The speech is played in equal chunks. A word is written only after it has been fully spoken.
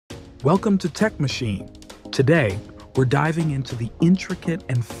Welcome to Tech Machine. Today, we're diving into the intricate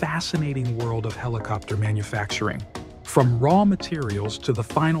and fascinating world of helicopter manufacturing. From raw materials to the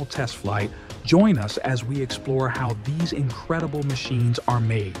final test flight, join us as we explore how these incredible machines are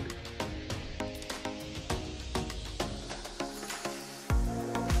made.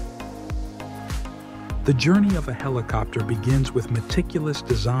 The journey of a helicopter begins with meticulous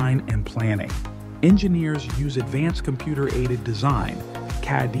design and planning. Engineers use advanced computer-aided design,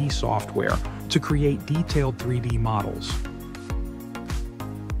 CAD software, to create detailed 3D models.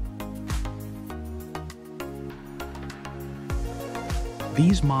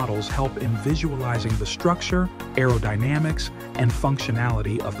 These models help in visualizing the structure, aerodynamics, and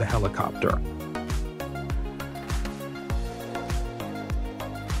functionality of the helicopter.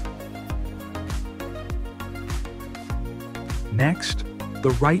 Next,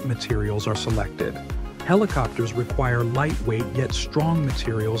 the right materials are selected. Helicopters require lightweight yet strong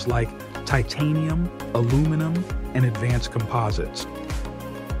materials like titanium, aluminum, and advanced composites.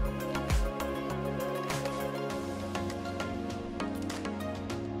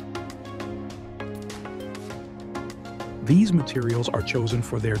 These materials are chosen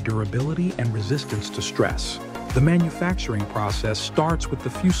for their durability and resistance to stress. The manufacturing process starts with the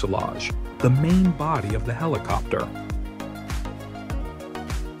fuselage, the main body of the helicopter.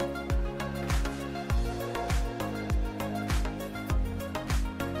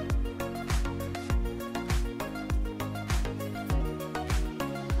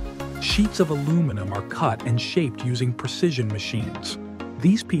 Sheets of aluminum are cut and shaped using precision machines.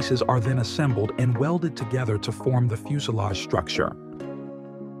 These pieces are then assembled and welded together to form the fuselage structure.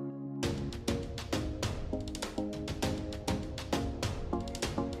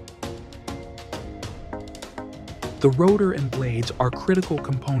 The rotor and blades are critical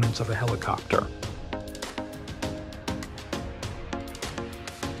components of a helicopter.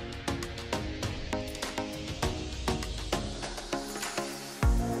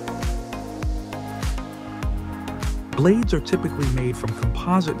 Blades are typically made from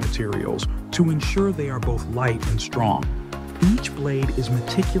composite materials to ensure they are both light and strong. Each blade is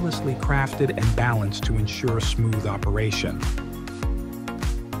meticulously crafted and balanced to ensure smooth operation.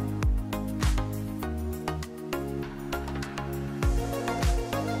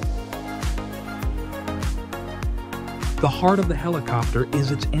 The heart of the helicopter is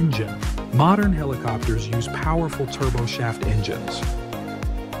its engine. Modern helicopters use powerful turboshaft engines.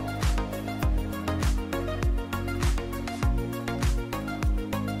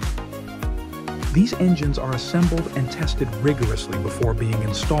 These engines are assembled and tested rigorously before being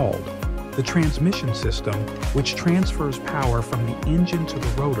installed. The transmission system, which transfers power from the engine to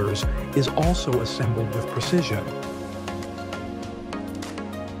the rotors, is also assembled with precision.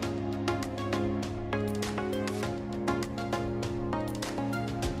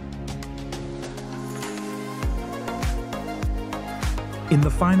 In the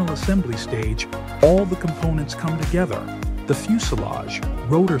final assembly stage, all the components come together. The fuselage,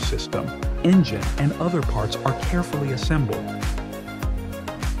 rotor system, engine, and other parts are carefully assembled.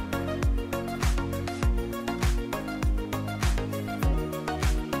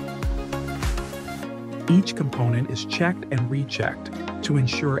 Each component is checked and rechecked to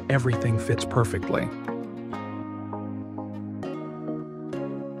ensure everything fits perfectly.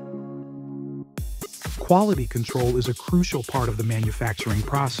 Quality control is a crucial part of the manufacturing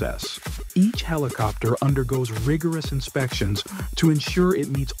process. Each helicopter undergoes rigorous inspections to ensure it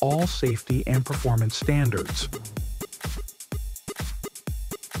meets all safety and performance standards.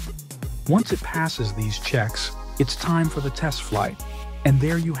 Once it passes these checks, it's time for the test flight. And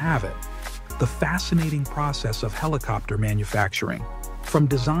there you have it, the fascinating process of helicopter manufacturing. From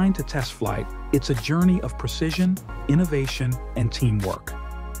design to test flight, it's a journey of precision, innovation, and teamwork.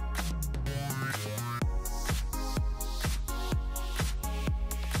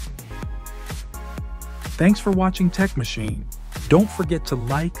 Thanks for watching Tech Machine. Don't forget to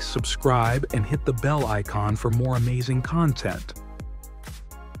like, subscribe, and hit the bell icon for more amazing content.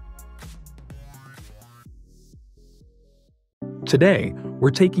 Today,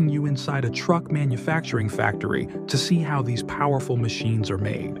 we're taking you inside a truck manufacturing factory to see how these powerful machines are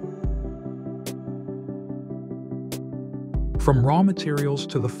made. From raw materials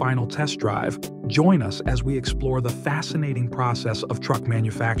to the final test drive, join us as we explore the fascinating process of truck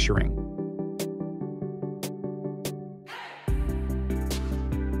manufacturing.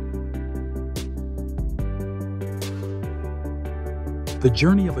 The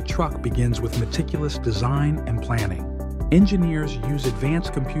journey of a truck begins with meticulous design and planning. Engineers use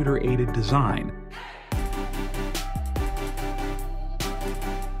advanced computer-aided design,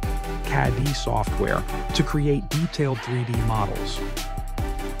 CAD software, to create detailed 3D models.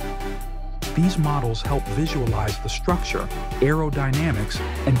 These models help visualize the structure, aerodynamics,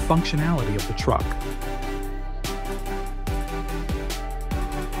 and functionality of the truck.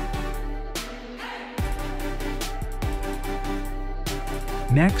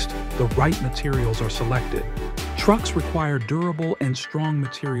 Next, the right materials are selected. Trucks require durable and strong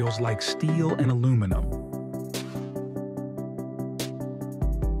materials like steel and aluminum.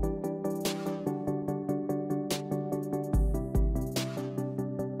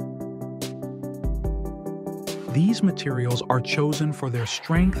 These materials are chosen for their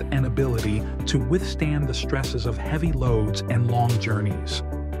strength and ability to withstand the stresses of heavy loads and long journeys.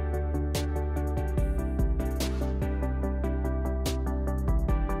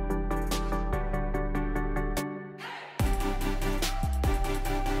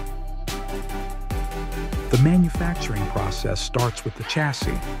 The manufacturing process starts with the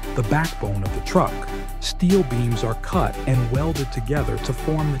chassis, the backbone of the truck. Steel beams are cut and welded together to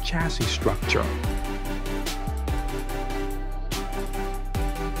form the chassis structure.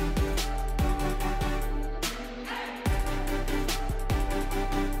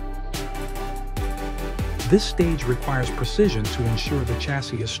 This stage requires precision to ensure the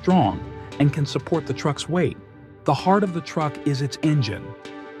chassis is strong and can support the truck's weight. The heart of the truck is its engine.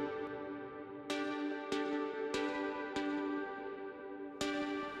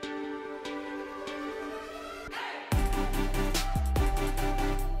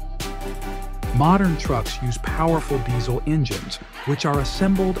 Modern trucks use powerful diesel engines, which are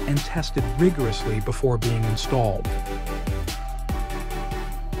assembled and tested rigorously before being installed.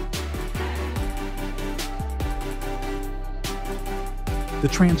 The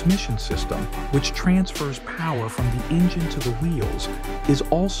transmission system, which transfers power from the engine to the wheels, is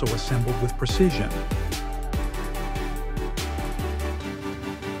also assembled with precision.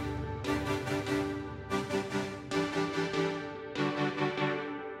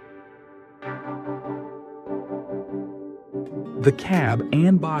 The cab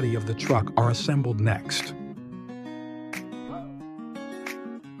and body of the truck are assembled next.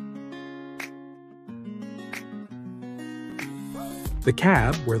 The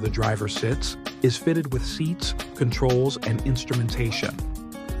cab, where the driver sits, is fitted with seats, controls, and instrumentation.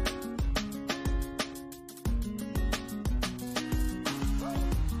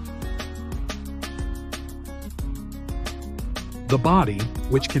 The body,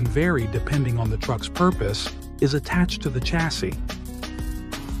 which can vary depending on the truck's purpose, is attached to the chassis.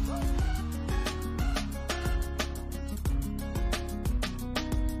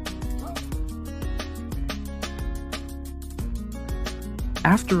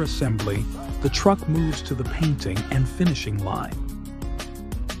 After assembly, the truck moves to the painting and finishing line.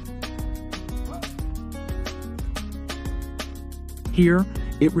 Here,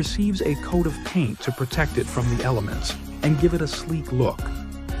 it receives a coat of paint to protect it from the elements and give it a sleek look.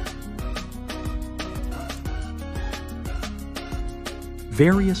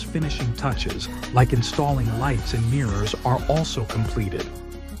 Various finishing touches, like installing lights and mirrors, are also completed.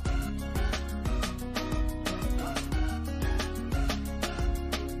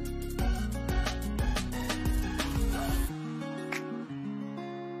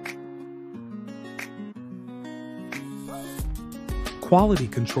 Quality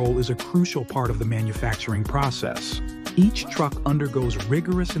control is a crucial part of the manufacturing process. Each truck undergoes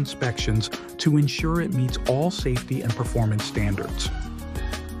rigorous inspections to ensure it meets all safety and performance standards.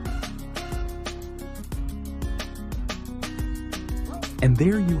 And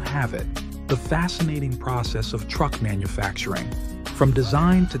there you have it, the fascinating process of truck manufacturing. From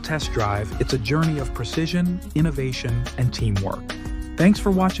design to test drive, it's a journey of precision, innovation, and teamwork. Thanks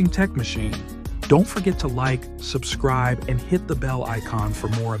for watching Tech Machine. Don't forget to like, subscribe, and hit the bell icon for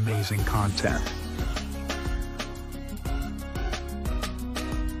more amazing content.